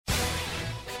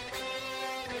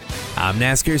I'm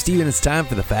NASCAR Steve, and it's time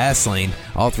for the Fast Lane.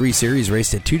 All three series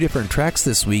raced at two different tracks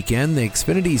this weekend. The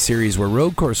Xfinity Series were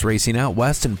road course racing out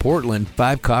west in Portland.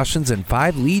 5 cautions and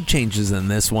 5 lead changes in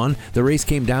this one. The race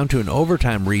came down to an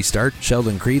overtime restart.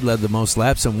 Sheldon Creed led the most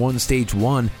laps and won stage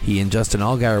 1. He and Justin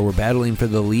Allgaier were battling for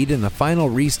the lead in the final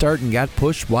restart and got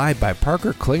pushed wide by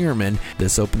Parker Klingerman.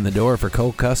 This opened the door for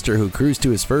Cole Custer, who cruised to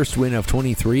his first win of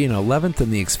 23 and 11th in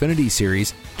the Xfinity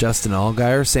Series. Justin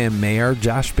Allgaier, Sam Mayer,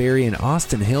 Josh Berry, and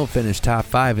Austin Hill finished top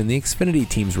 5 in the Xfinity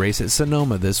team's race at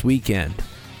Sonoma this weekend.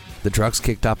 The trucks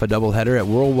kicked off a doubleheader at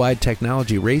Worldwide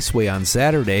Technology Raceway on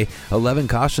Saturday. 11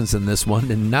 cautions in this one,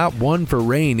 and not one for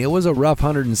rain. It was a rough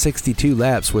 162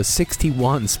 laps with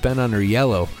 61 spent under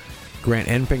yellow. Grant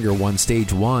Enfinger won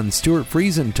stage 1, Stuart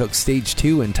Friesen took stage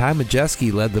 2, and Ty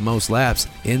Majeski led the most laps.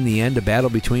 In the end, a battle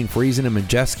between Friesen and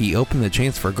Majeski opened the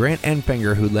chance for Grant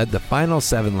Enfinger, who led the final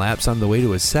 7 laps on the way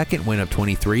to his second win of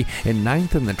 23 and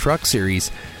 9th in the Truck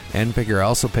Series. Enfinger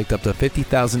also picked up the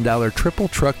 $50,000 Triple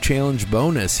Truck Challenge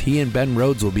bonus. He and Ben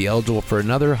Rhodes will be eligible for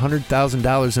another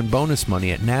 $100,000 in bonus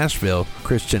money at Nashville.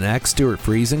 Christian Eck, Stuart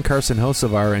Friesen, Carson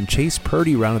Hocevar, and Chase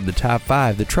Purdy rounded the top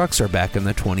 5. The trucks are back in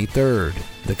the 23rd.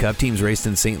 The Cup teams raced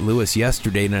in St. Louis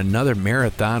yesterday in another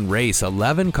marathon race.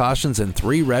 11 cautions and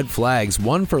 3 red flags,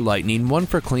 1 for lightning, 1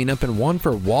 for cleanup, and 1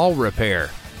 for wall repair.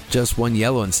 Just 1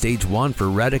 yellow in stage 1 for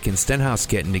Reddick and Stenhouse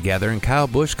getting together, and Kyle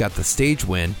Busch got the stage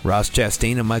win. Ross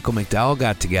Chastain and Michael McDowell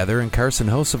got together, and Carson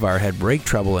Hocevar had brake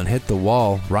trouble and hit the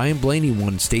wall. Ryan Blaney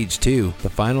won stage 2. The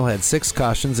final had 6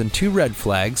 cautions and 2 red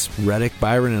flags. Reddick,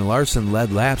 Byron, and Larson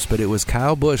led laps, but it was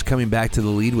Kyle Busch coming back to the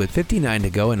lead with 59 to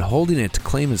go and holding it to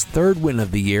claim his 3rd win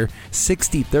of the year,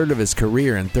 63rd of his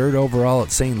career, and 3rd overall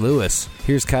at St. Louis.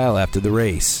 Here's Kyle after the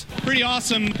race. Pretty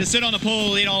awesome to sit on the pole,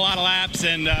 lead a lot of laps,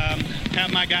 and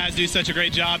have my guys do such a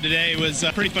great job today. It was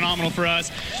pretty phenomenal for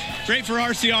us. Great for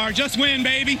RCR. Just win,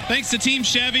 baby. Thanks to Team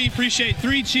Chevy. Appreciate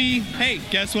 3Chi. Hey,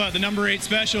 guess what? The number 8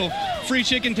 special. Free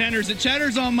chicken tenders at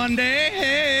Cheddar's on Monday.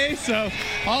 Hey, so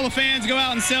all the fans go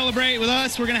out and celebrate with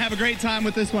us. We're going to have a great time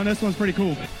with this one. This one's pretty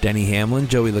cool. Denny Hamlin,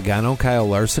 Joey Logano, Kyle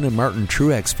Larson, and Martin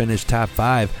Truex finished top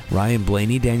 5. Ryan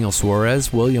Blaney, Daniel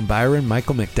Suarez, William Byron,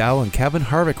 Michael McDowell, and Kevin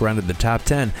Harvick rounded the top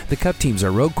 10. The Cup teams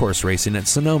are road course racing at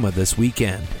Sonoma this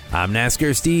weekend. I'm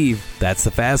NASCAR Steve. That's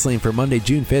the Fast Lane for Monday,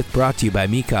 June 5th, brought to you by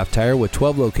Meekoff Tire with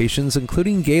 12 locations,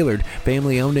 including Gaylord,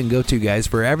 family-owned and go-to guys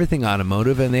for everything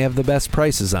automotive, and they have the best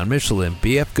prices on Michelin,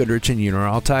 BF Goodrich, and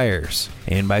Uniroyal tires.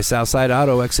 And by Southside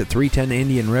Auto, exit 310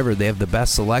 Indian River. They have the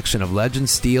best selection of Legend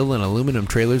steel and aluminum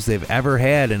trailers they've ever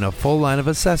had, and a full line of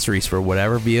accessories for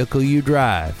whatever vehicle you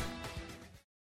drive.